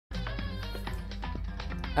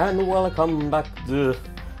and welcome back to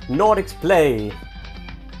Nordics Play.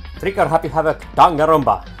 Trigger Happy Havoc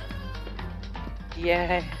Danganronpa.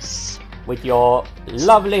 Yes. With your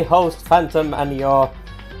lovely host Phantom and your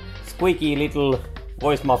squeaky little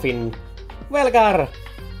voice muffin, Velgar.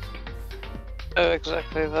 Oh,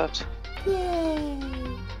 exactly that. Yay!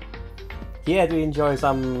 Here to enjoy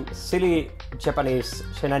some silly Japanese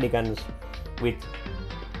shenanigans with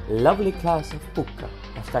lovely class of Pukka.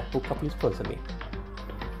 Hashtag Pukka, please sponsor me.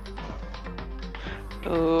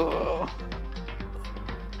 Oh.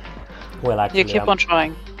 Well, actually, You keep on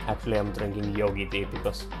trying. Actually, I'm drinking yogi tea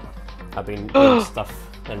because I've been doing stuff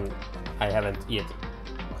and I haven't yet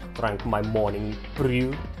drank my morning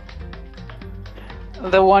brew.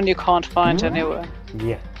 The one you can't find anywhere.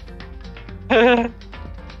 Yeah.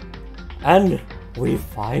 And we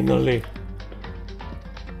finally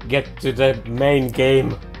get to the main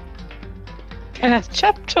game.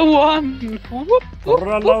 Chapter 1! Whoop, whoop,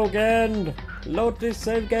 Run whoop. again! Load this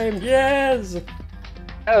save game, yes!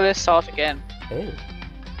 Oh, let's start again. Hey.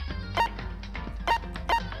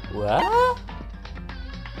 What? Oh.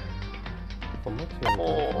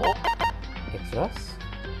 Extras?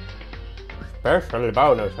 Special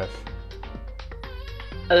bonuses.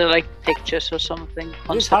 Are they like pictures or something?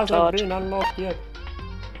 This Concept hasn't art? been unlocked yet.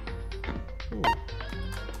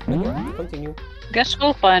 Continue. Guess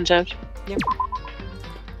we'll find out. Yep.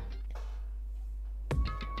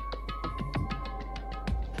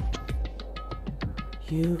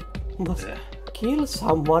 You must kill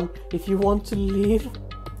someone if you want to live.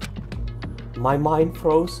 My mind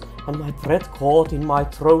froze and my breath caught in my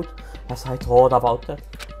throat as I thought about that.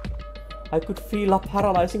 I could feel a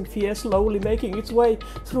paralyzing fear slowly making its way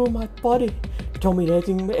through my body,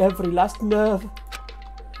 dominating every last nerve.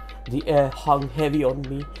 The air hung heavy on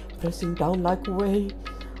me, pressing down like a weight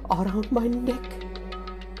around my neck.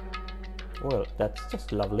 Well, that's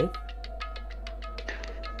just lovely.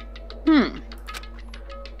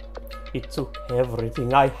 It took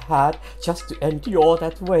everything I had just to endure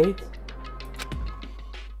that weight.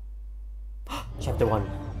 Chapter 1.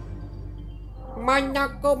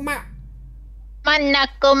 Manakoma.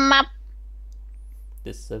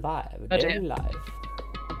 To survive Oh, daily dear. life.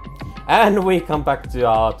 And we come back to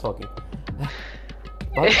our talking.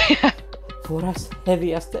 But for as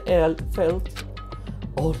heavy as the air felt,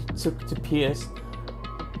 all it took to pierce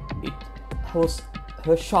it was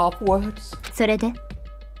her sharp words. それで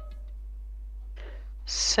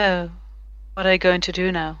So, what are you going to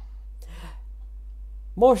do now?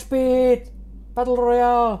 More speed! Battle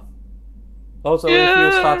Royale! Also, if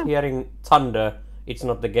you start hearing thunder, it's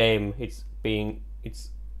not the game, it's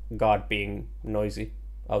God being noisy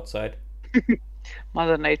outside.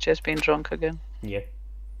 Mother Nature's been drunk again. Yeah.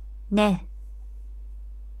 ね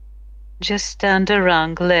Just stand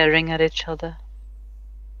around glaring at each other.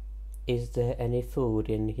 Is there any food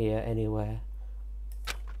in here anywhere?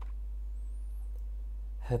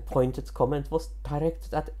 Her pointed comment was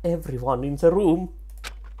directed at everyone in the room.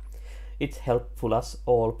 It helped pull us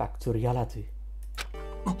all back to reality.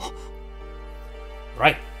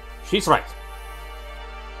 Right, she's right.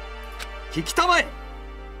 聞きたまえ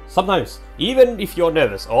Sometimes, even if you're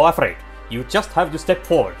nervous or afraid, you just have to step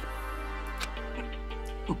forward.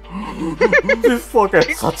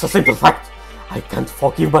 Forget such a simple fact. I can't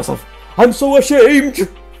forgive myself. I'm so ashamed.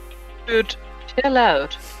 Dude, chill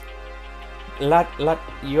out. Lad,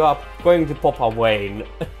 you are going to pop away in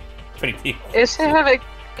pretty. Is he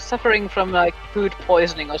suffering from like food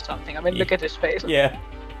poisoning or something? I mean, look at his face. Yeah.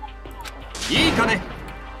 いいかね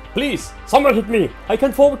Please, someone hit me. I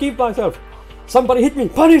can't forgive myself. Somebody hit me.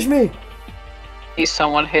 Punish me.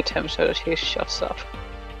 Someone hit him so that he shuts up.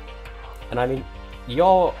 And I mean,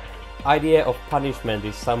 your idea of punishment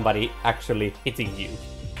is somebody actually hitting you.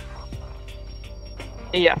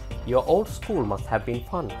 Yeah. Your old school must have been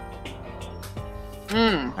fun.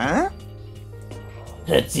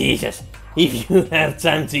 え Jesus, if you have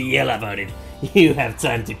time to yell about it, you have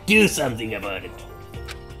time to do something about it.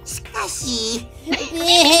 しかし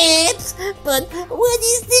perhaps, but what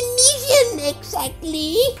is the mission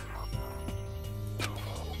exactly?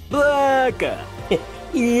 Baka!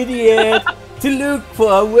 Idiot! To look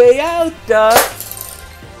for a way out, dog!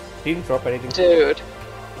 Didn't drop anything. Dude.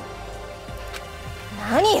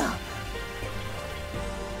 何よ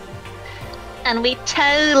And we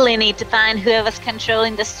totally need to find whoever's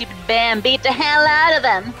controlling the stupid bear and beat the hell out of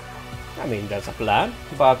them. I mean, that's a plan,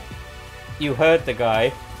 but you heard the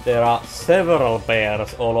guy. There are several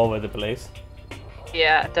bears all over the place.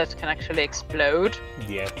 Yeah, that can actually explode.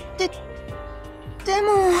 Yeah. で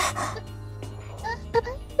も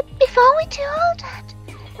Before we do all that,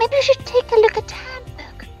 maybe we should take a look at the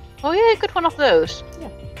handbook. Oh yeah, good one of those.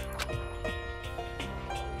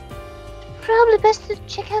 probably best to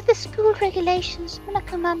check out the school regulations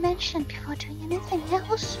Monokuma mentioned before doing anything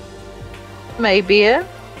else. Maybe, yeah.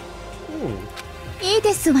 いい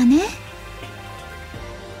ですわね。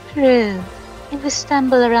 True. If we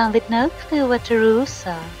stumble around with no clue what the rules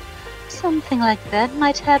are, something like that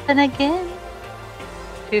might happen again.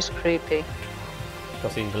 He's creepy.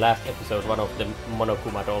 Because in the last episode, one of the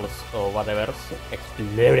Monokuma dolls or whatever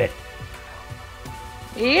exploded.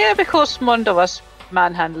 Yeah, because Mondo was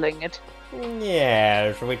manhandling it.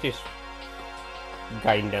 Yes, which is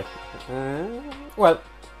kind of well,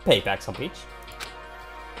 payback some bitch.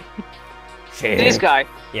 Shit. This guy.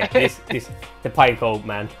 Yeah, this the pine cone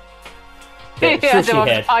man. The Yeah, the sushi one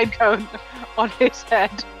head. pine cone on his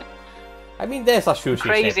head. I mean, there's a sushi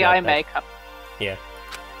Crazy head eye like that. makeup. Yeah.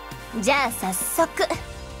 じゃあ早速。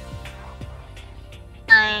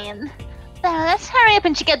 Fine. Well, let's hurry up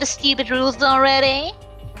and check out the stupid rules already.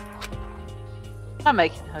 I'm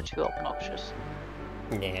making her too obnoxious.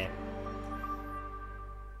 Yeah.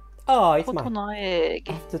 Oh, it's What my. an egg.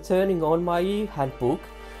 After turning on my handbook,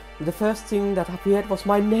 the first thing that appeared was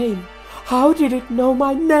my name. How did it know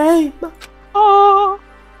my name? Oh,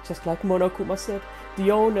 Just like Monokuma said,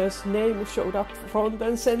 the owner's name showed up front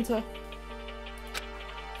and center.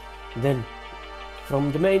 Then,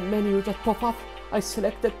 from the main menu that popped up, I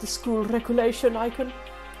selected the school regulation icon.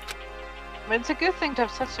 I mean, it's a good thing to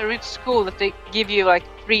have such a rich school that they give you like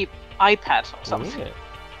 3 iPads or something. Yeah.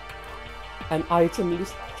 An item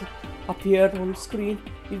list appeared on screen.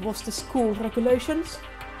 It was the school regulations.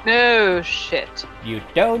 No shit. You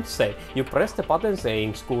don't say. You press the button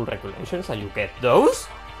saying school regulations and you get those?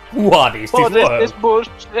 What is What this is world? this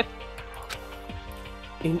bullshit?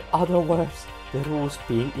 In other words, the rules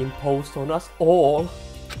being imposed on us all.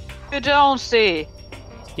 You don't see.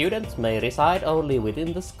 Students may reside only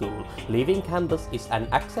within the school. Leaving campus is an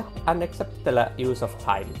unacceptable use of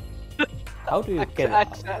time. How do you get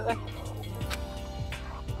it?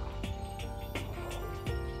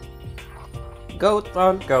 Goat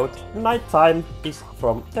on goat. Nighttime is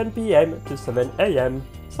from 10 PM to 7 AM.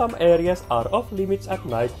 Some areas are off limits at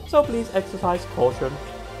night, so please exercise caution.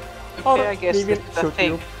 Or Okay, I guess we will this is a shoot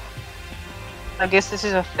thing. you. I guess this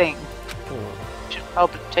is a thing. Should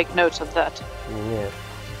probably take notes of that. Yeah.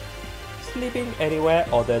 Sleeping anywhere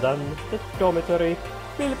other than the dormitory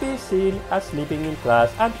will be seen as sleeping in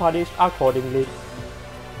class and punished accordingly.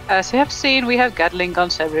 As you have seen, we have Gatling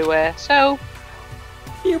guns everywhere, so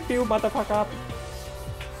Pew pew motherfucker.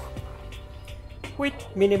 With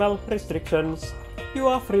minimal restrictions, you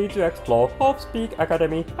are free to explore Hope's Peak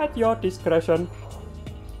Academy at your discretion.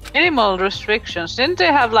 minimal restrictions. Didn't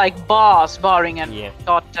they have like bars barring and Yeah.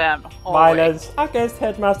 goddamn hallway? Violence against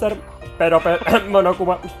Headmaster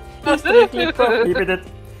Monokuma is strictly prohibited,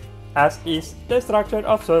 as is destruction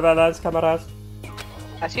of surveillance cameras.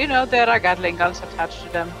 As you know, there are Gatling guns attached to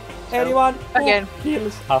them. So, Anyone who again.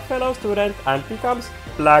 kills a fellow student and becomes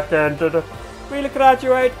blackened will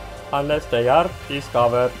graduate unless they are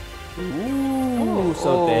discovered. Ooh,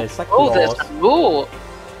 so there's a Oh, there's clause. a rule.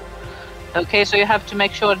 Okay, so you have to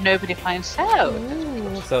make sure nobody finds out.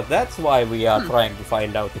 So that's why we are trying to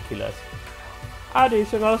find out the killers.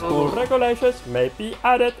 Additional school Ooh. regulations may be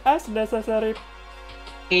added as necessary.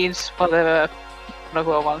 Means whatever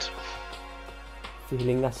Noguo wants.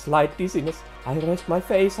 Feeling a slight dizziness, I raised my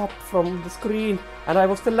face up from the screen, and I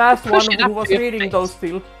was the last one Push it who up was to your reading face. those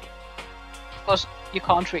still. Because you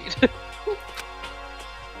can't read.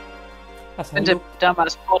 As I, And the looked,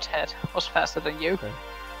 dumbass pothead was faster than you.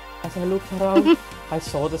 as I looked around, I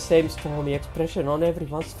saw the same stormy expression on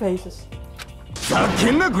everyone's faces.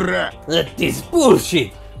 That is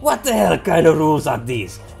bullshit! What the hell kind of rules are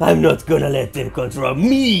these? I'm not gonna let them control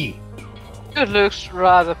me! Dude looks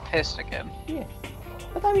rather pissed again. Yeah.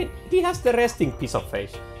 But I mean, he has the resting piece of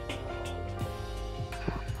face.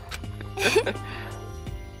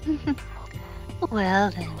 Well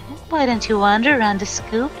then, why don't you wander around the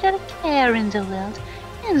school without a care in the world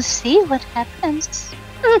and see what happens?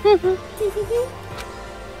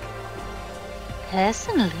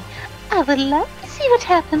 Personally, I would love to see what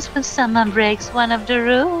happens when someone breaks one of the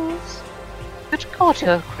rules. Good god,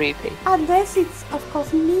 you're creepy. Unless it's, of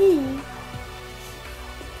course, me.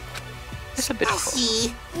 It's a bit I cool.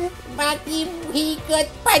 see. But if he got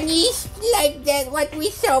punished like that, what we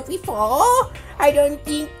saw before, I don't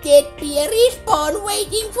think there'd be a respawn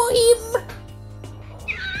waiting for him.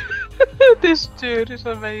 This dude is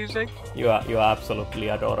amazing. You are absolutely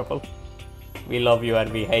adorable. We love you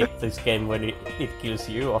and we hate this game when it kills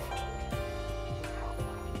you off.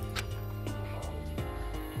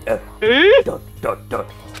 Dot.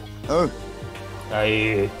 Oh.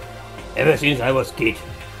 Ever since I was kid,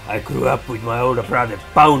 I grew up with my older brother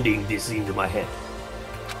pounding this into my head.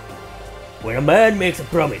 When a man makes a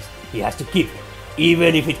promise, he has to keep it,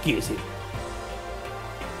 even if it kills him.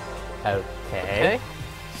 Okay.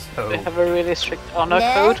 So... We have a really strict honor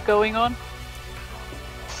code going on.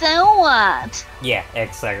 So what? Yeah,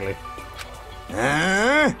 exactly.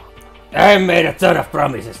 I made a ton of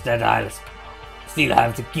promises that I'll still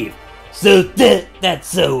have to keep. So that's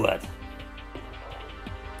so what?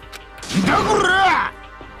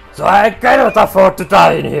 So I cannot afford to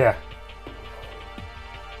die in here.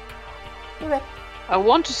 I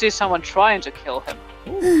want to see someone trying to kill him.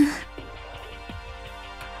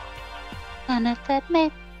 None of that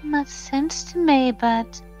made much sense to me,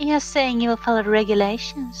 but you're saying you will follow the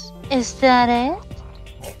regulations. Is that it?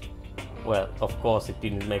 Well, of course it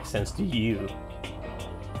didn't make sense to you.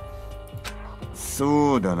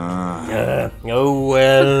 そうだな。 Oh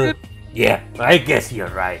well. Yeah, I guess you're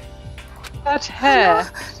right. That hair,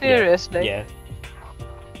 seriously. Yeah.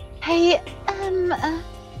 Hey,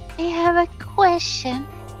 I have a question.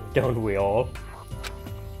 Don't we all?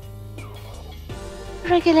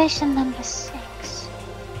 Regulation number 6.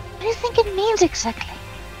 What do you think it means exactly?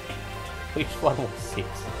 Which one was 6?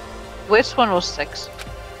 Which one was 6?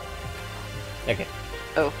 Okay.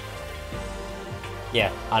 Oh.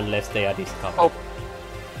 Yeah, unless they are discovered. Oh.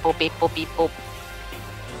 Boopy, boopy, boop.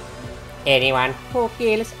 Anyone who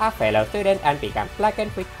kills a fellow student and becomes black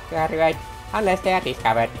and quick graduate unless they are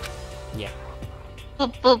discovered. Yeah.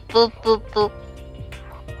 Boop, boop, boop, boop, boop.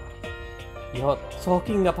 You're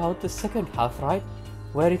talking about the second half, right?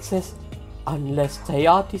 Where it says, unless they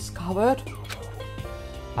are discovered?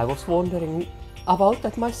 I was wondering about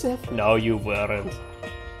that myself. No, you weren't.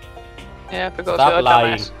 Yeah, because Stop you're a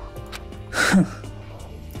lying. dumbass.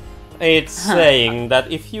 It's saying that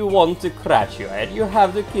if you want to graduate, you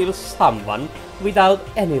have to kill someone without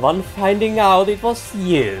anyone finding out it was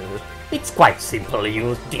you. It's quite simple,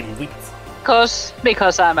 you dimwit.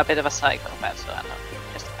 Because I'm a bit of a psychopath, so I'm not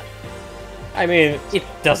just I mean, it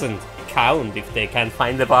doesn't count if they can't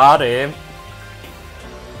find the body.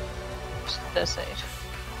 that's it.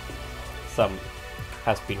 Some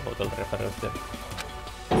has been hotel reference there.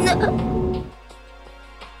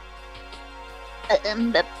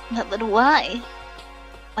 But why?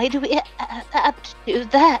 Why do we have to do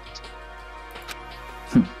that?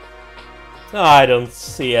 I don't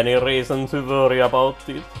see any reason to worry about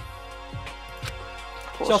it.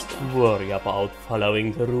 Just worry about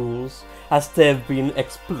following the rules as they've been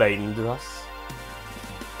explained to us.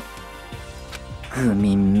 グ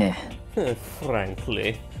ミめ。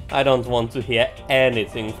 Frankly, I don't want to hear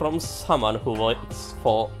anything from someone who waits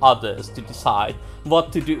for others to decide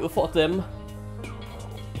what to do for them.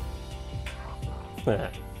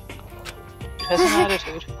 Has an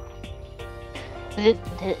attitude.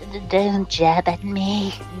 Don't jab at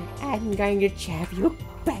me. I'm going to jab you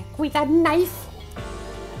back with a knife.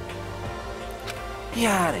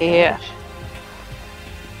 Yeah.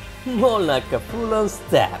 More like a full-on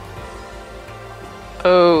stab.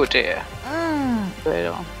 Oh dear. Right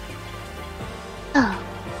on. Oh.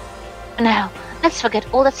 Now, let's forget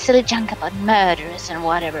all that silly junk about murderers and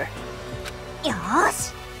whatever. よ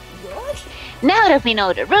し Now that we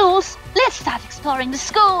know the rules, let's start exploring the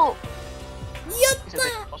school. It's a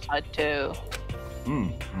bit outside too.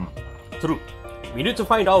 True. We need to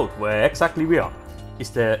find out where exactly we are.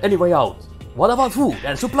 Is there any way out? What about food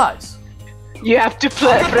and supplies? You have to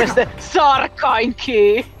press the Sarkine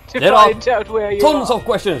key to There are find out where you Tons are. of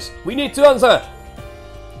questions we need to answer.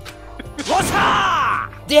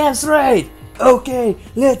 That's right. Okay,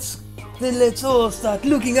 let's all start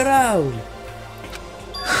looking around.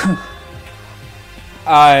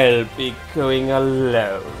 I'll be going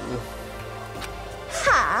alone.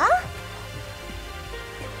 Huh?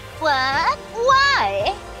 What?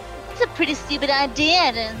 Why? It's a pretty stupid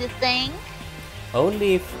idea, don't you think?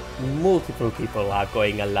 Only if multiple people are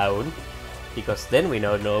going alone, because then we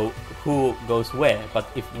don't know who goes where. But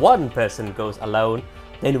if one person goes alone,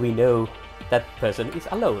 then we know that person is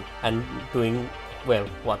alone and doing, well,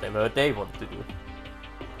 whatever they want to do.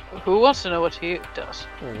 Who wants to know what he does?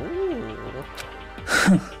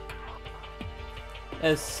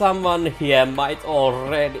 Someone here might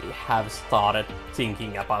already have started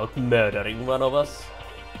thinking about murdering one of us.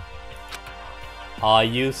 Are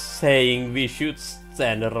you saying we should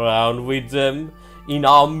stand around with them in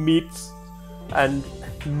our midst and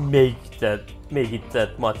make it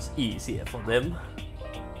that much easier for them?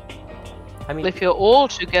 I mean, If you're all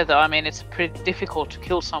together, I mean, it's pretty difficult to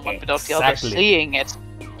kill someone without the other Exactly. seeing it.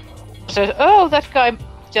 So, oh, that guy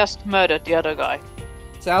just murdered the other guy.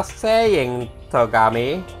 just saying,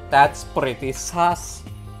 Togami, that's pretty sus.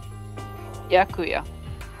 Yakuya.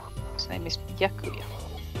 name is Byakuya.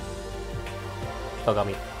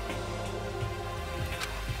 Togami.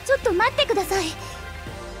 ちょっと待ってください。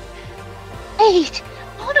 Wait,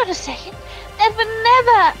 hold on a second. That would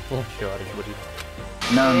never. Oh, sure, it wouldn't.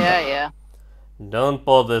 なんだ Yeah, yeah. Don't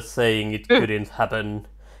bother saying it couldn't happen.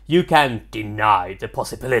 You can't deny the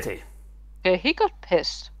possibility. Okay, he got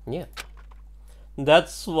pissed. Yeah.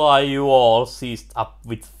 That's why you all seized up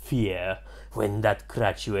with fear when that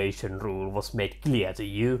graduation rule was made clear to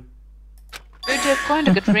you. Dude, you have quite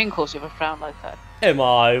a good wrinkles if a frown like that. Am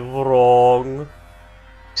I wrong?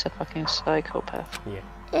 He's a fucking psychopath. Yeah.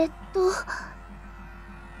 えっと、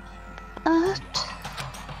 But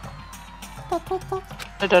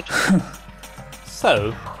That-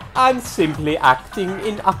 So, I'm simply acting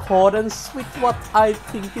in accordance with what I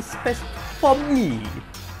think is best for me.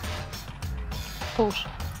 Pause.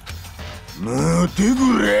 待て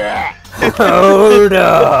くれ Hold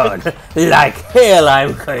on! Like hell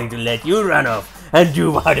I'm going to let you run off and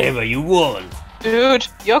do whatever you want. Dude,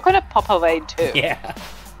 you're gonna pop away too. Yeah.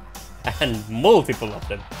 And multiple of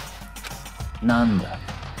them. なんだ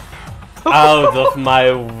Out of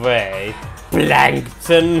my way,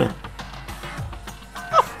 Plankton!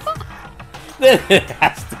 There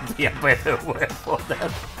has to be a better word for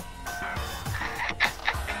that.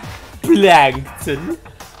 Plankton?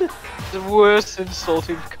 The worst insult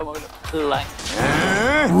you've come out of blank.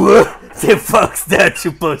 What the fuck's that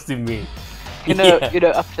supposed to mean? You know,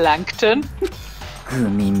 a plankton? グ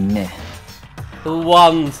ミめ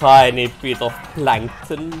One tiny bit of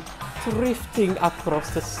plankton drifting across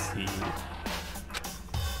the sea.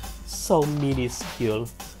 So minuscule,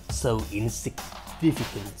 so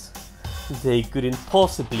insignificant. They couldn't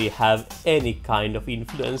possibly have any kind of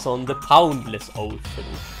influence on the boundless ocean.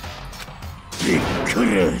 びっく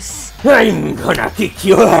りす I'm gonna kick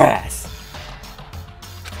your ass!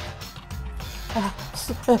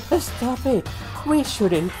 Stop it! We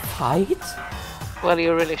shouldn't fight! Well,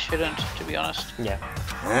 you really shouldn't, to be honest. Yeah.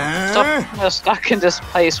 Stop stuck in this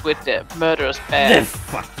place with the murderous The bear.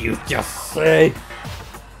 fuck you just say?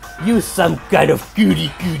 You some kind of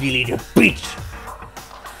goody little bitch!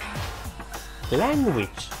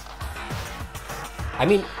 Language. I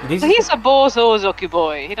mean, He's a bozo Zoki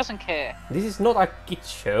boy. He doesn't care. this is not a kid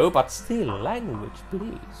show, but still, language,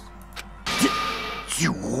 please.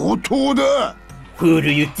 上等だ Who do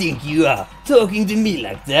you think you are, talking to me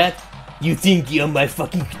like that? You think you're my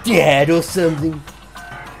fucking dad or something?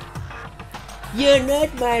 You're not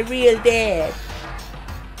my real dad.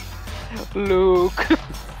 Luke.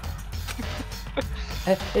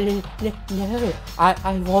 No,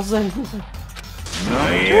 I wasn't.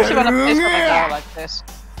 なん You や should wanna る piss on a げ guy like this.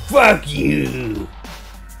 Fuck you!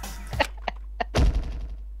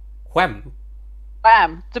 Wham!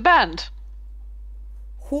 Bam! The band.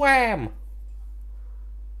 Wham!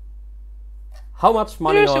 How much You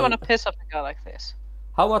money usually on? wanna piss off a guy like this.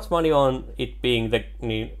 How much money on it being the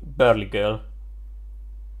burly girl?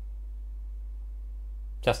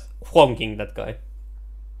 Just honking that guy.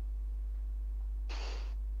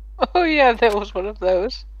 Oh yeah, there was one of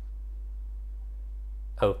those.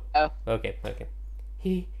 Oh. Oh. Okay.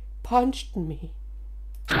 He punched me.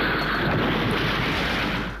 And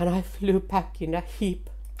I flew back in a heap.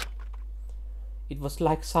 It was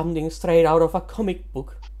like something straight out of a comic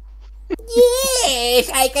book.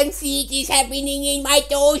 Yes, I can see this happening in my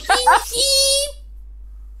Toshin.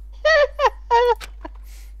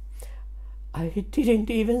 I didn't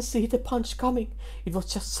even see the punch coming. It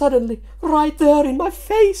was just suddenly right there in my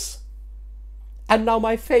face. And now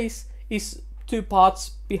my face is 2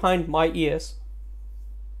 parts behind my ears.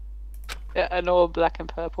 Yeah, and all black and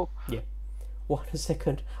purple. Yeah. 1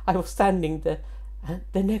 second, I was standing there, and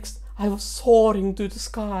the next, I was soaring to the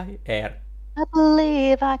sky. Air. I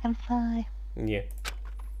believe I can fly. Yeah.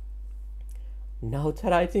 Now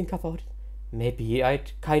that I think about it, maybe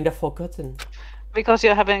I'd kind of forgotten Because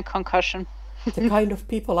you're having a concussion. the kind of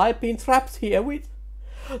people I've been trapped here with.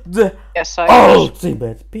 The Yes, I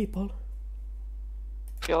ultimate people.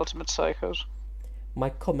 The ultimate psychos. My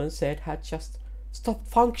common sense had just stopped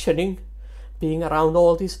functioning. Being around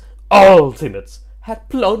all these ultimates had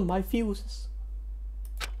blown my fuses.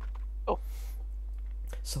 Oh.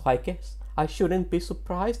 So I guess I shouldn't be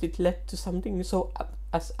surprised it led to something so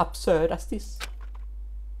as absurd as this.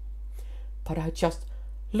 But I just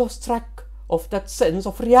lost track of that sense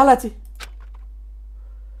of reality.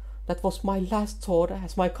 That was my last thought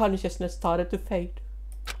as my consciousness started to fade.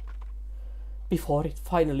 Before it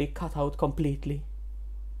finally cut out completely.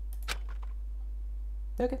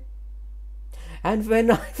 Okay. And when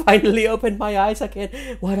I finally opened my eyes again,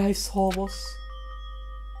 what I saw was...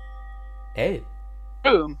 Oh,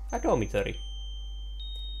 Boom. a dormitory.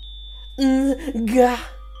 Gah.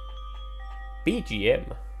 BGM.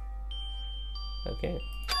 Okay.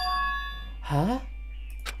 Huh?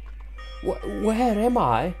 Where am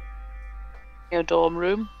I? Your dorm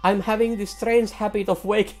room. I'm having this strange habit of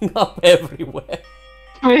waking up everywhere.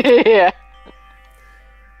 Yeah.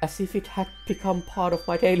 As if it had become part of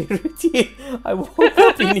my daily routine. I woke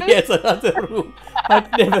up in yet another room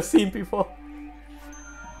I've never seen before.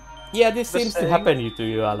 Yeah, this seems to happen to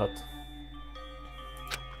you a lot.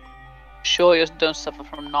 Sure you don't suffer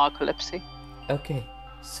from narcolepsy. Okay,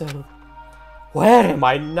 so where am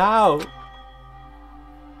I now?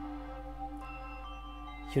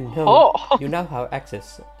 You now have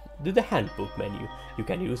access to the handbook menu. You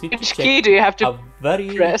can use it to Which check key do you have to a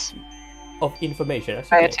very press? of information as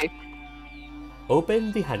you may.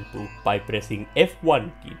 Open the handbook by pressing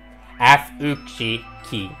F1 key. F1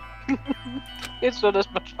 key. It's not as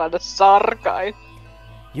much fun as Sarkai.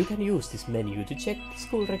 You can use this menu to check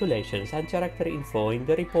school regulations and character info in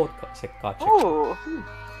the report card section. Oh.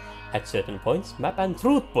 At certain points, map and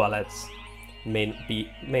truth bullets may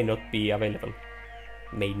not be available.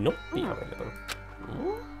 May not be available.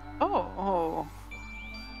 Oh.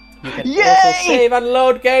 You can also save and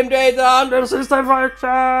load game data under system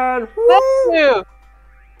function. Woo!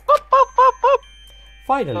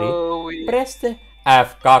 Finally, press the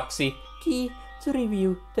F2 key to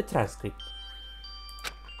review the transcript.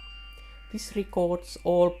 This records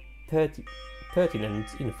all pertinent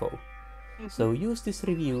info, so use this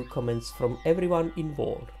review comments from everyone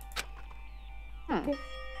involved. Okay.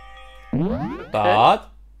 But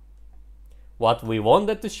what we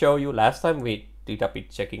wanted to show you last time we did a bit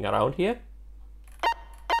checking around here.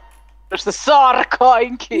 There's the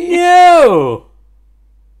Sarkai key. No!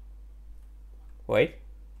 Wait.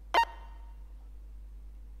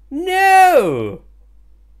 No!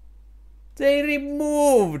 They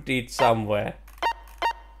removed it somewhere.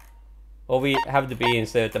 Or we have to be in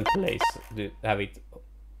certain place to have it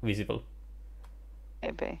visible.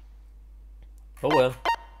 Maybe. Oh well.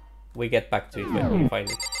 We get back to it when we find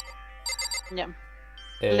it. Yeah.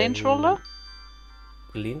 Lint roller?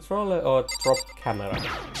 Lint roller or drop camera?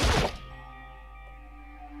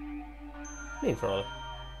 Lint roller.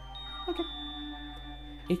 Okay.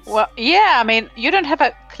 It's Well, yeah, I mean, you don't have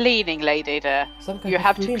a cleaning lady there. some kind You of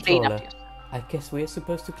have to lint clean roller. up yourself. I guess we're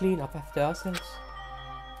supposed to clean up after ourselves.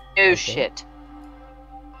 Oh shit.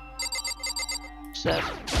 So,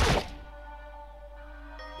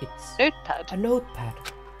 It's notepad. a notepad.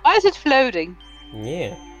 Why is it floating?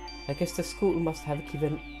 Yeah. I guess the school must have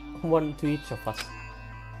given one to each of us.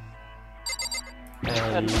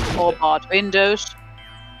 And more barred windows.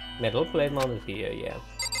 Metal plate mounted here, yeah.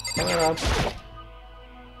 Camera.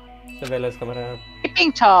 Surveillance camera.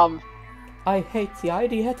 Peeping Tom. I hate the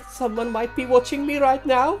idea that someone might be watching me right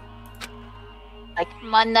now. Like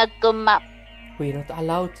Monoguma. We're not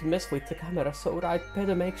allowed to mess with the camera, so I'd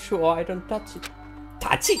better make sure I don't touch it.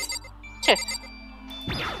 Touch it! Shit.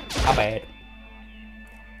 A bed.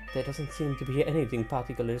 There doesn't seem to be anything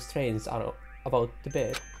particularly strange about the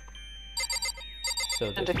bed.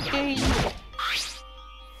 So And a key.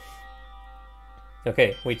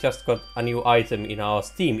 okay, we just got a new item in our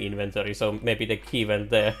Steam inventory, so maybe the key went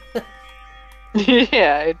there.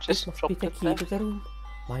 Yeah, it This just must be dropped the it key there. to the room.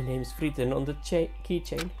 My name's written on the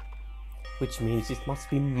keychain, which means it must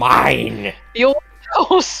be mine. You're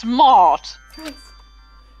so smart.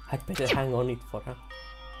 I'd better hang on it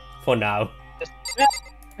for now.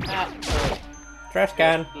 Trash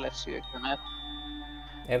can Let's you examine it.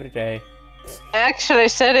 every day. I actually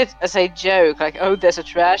said it as a joke, like, oh, there's a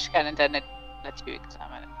trash can, and then it lets you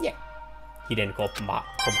examine it. Hidden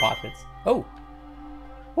compartments. Oh,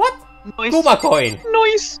 what? Nice. Kuma coin.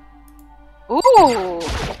 Nice. Ooh.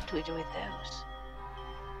 What do we do with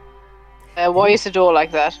those? Why is the door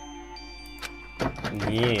like that?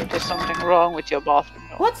 Yeah. There's something wrong with your bathroom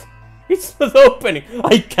door. What? It's not opening.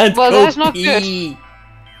 I can't Well, go that's not pee.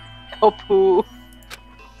 Oh, poo.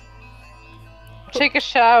 Take a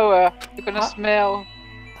shower. You're gonna smell.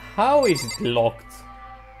 How is it locked?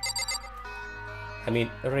 I mean,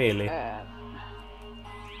 really?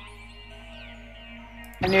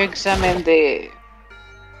 Can you examine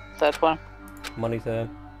that one? Monitor?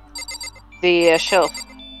 The shelf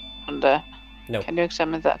on there. No. Can you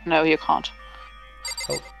examine that? No, you can't.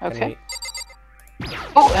 Oh, can Okay. we-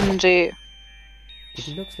 Oh, and the... It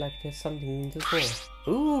looks like there's something in the door.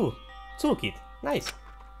 Ooh, toolkit. Nice.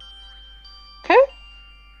 Okay.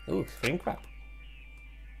 Ooh, shrink wrap.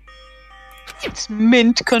 It's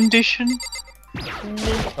mint condition.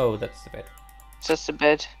 Oh, that's the bed. Just a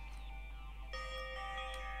bed.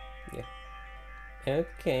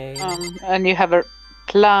 Okay. And you have a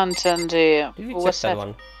plant and a... Did we What's check that that?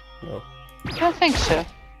 one? No. I don't think so.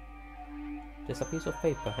 There's a piece of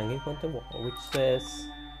paper hanging on the wall which says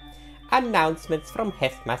announcements from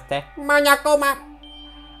Headmaster. Monokuma.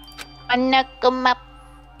 Anakuma.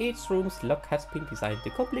 Each room's lock has been designed to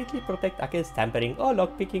completely protect against tampering or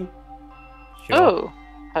lockpicking. Sure. Oh.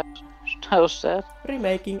 How's that?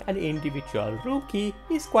 Remaking an individual room key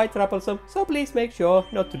is quite troublesome, so please make sure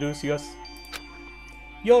not to lose yours.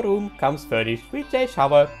 Your room comes furnished with a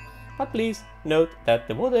shower, but please note that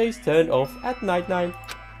the water is turned off at night time.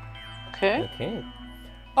 Okay.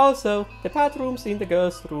 Also, the bathrooms in the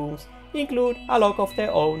girls' rooms include a lock of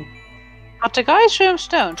their own. But the guys' rooms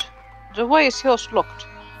don't. The way is yours locked.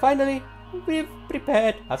 Finally, we've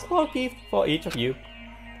prepared a small gift for each of you.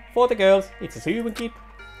 For the girls, it's a sewing kit.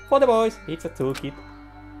 For the boys, it's a toolkit.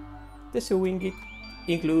 The sewing kit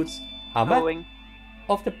includes a map Going.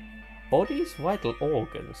 of the body's vital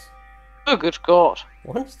organs. Oh, good God.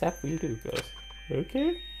 One step will do, girls.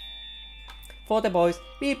 Okay? For the boys,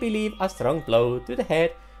 we believe a strong blow to the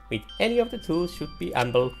head with any of the tools should be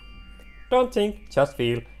ample. Don't think, just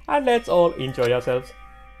feel, and let's all enjoy ourselves.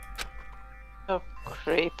 So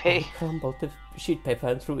creepy. Crumbled the sheet paper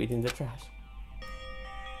and threw it in the trash.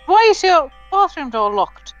 Why is your bathroom door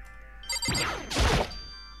locked?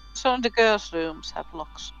 So the girls' rooms have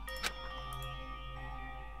locks.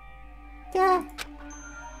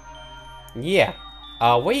 Yeah.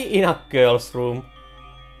 Are we in a girl's room?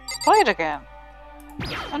 Try it again.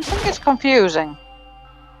 I think it's confusing.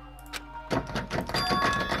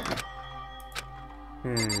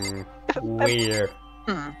 Weird.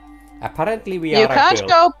 Apparently we You are a can't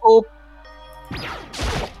girl. go poop.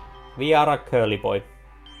 We are a curly boy.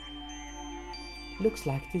 Looks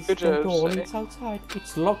like this is the door Say. is outside.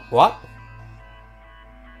 It's locked. What?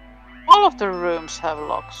 All of the rooms have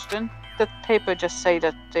locks. Didn't the paper just say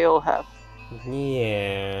that they all have?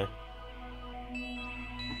 Yeah.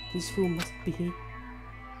 This room must be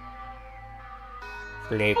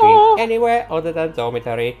sleeping anywhere other than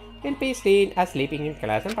dormitory will be seen as sleeping in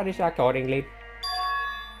class and punished accordingly.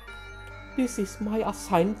 This is my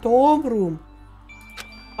assigned dorm room.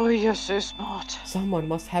 Oh, you're so smart. Someone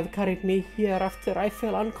must have carried me here after I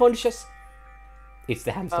fell unconscious. It's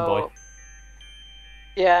the hamster boy.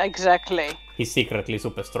 Yeah, exactly. He's secretly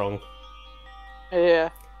super strong. Yeah.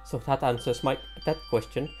 So that answers that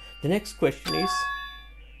question. The next question is,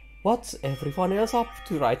 what's everyone else up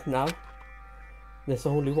to right now? There's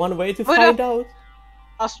only one way to find out.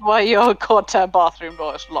 That's why your goddamn bathroom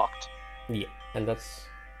door is locked. Yeah, and that's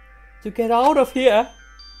to get out of here.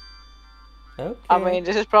 Okay. I mean,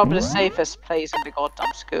 this is probably the safest place in the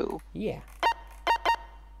goddamn school. Yeah.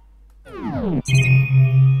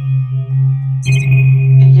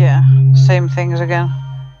 Yeah, same things again.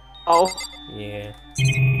 Oh. Yeah.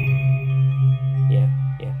 Yeah.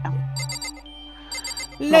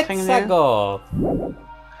 Nothing Let's new. go.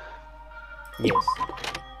 Yes.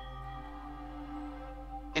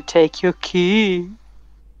 You take your key.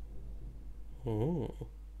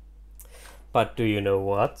 But do you know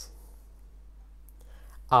what?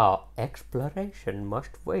 Our exploration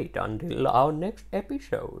must wait until our next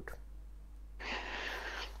episode.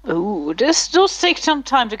 Ooh, this does take some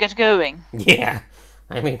time to get going. Yeah,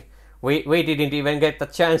 I mean, we didn't even get the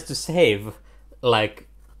chance to save, like,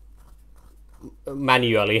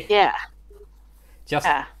 manually. Yeah.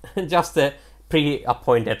 Just the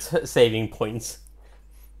pre-appointed saving points.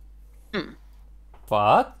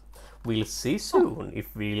 But we'll see soon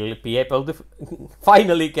if we'll be able to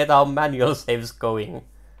finally get our manual saves going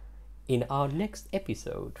in our next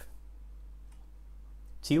episode.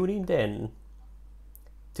 Tune in then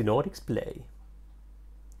to Nordics Play.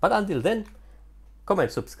 But until then,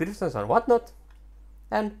 comment, subscriptions and whatnot,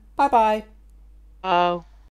 and bye bye! Oh.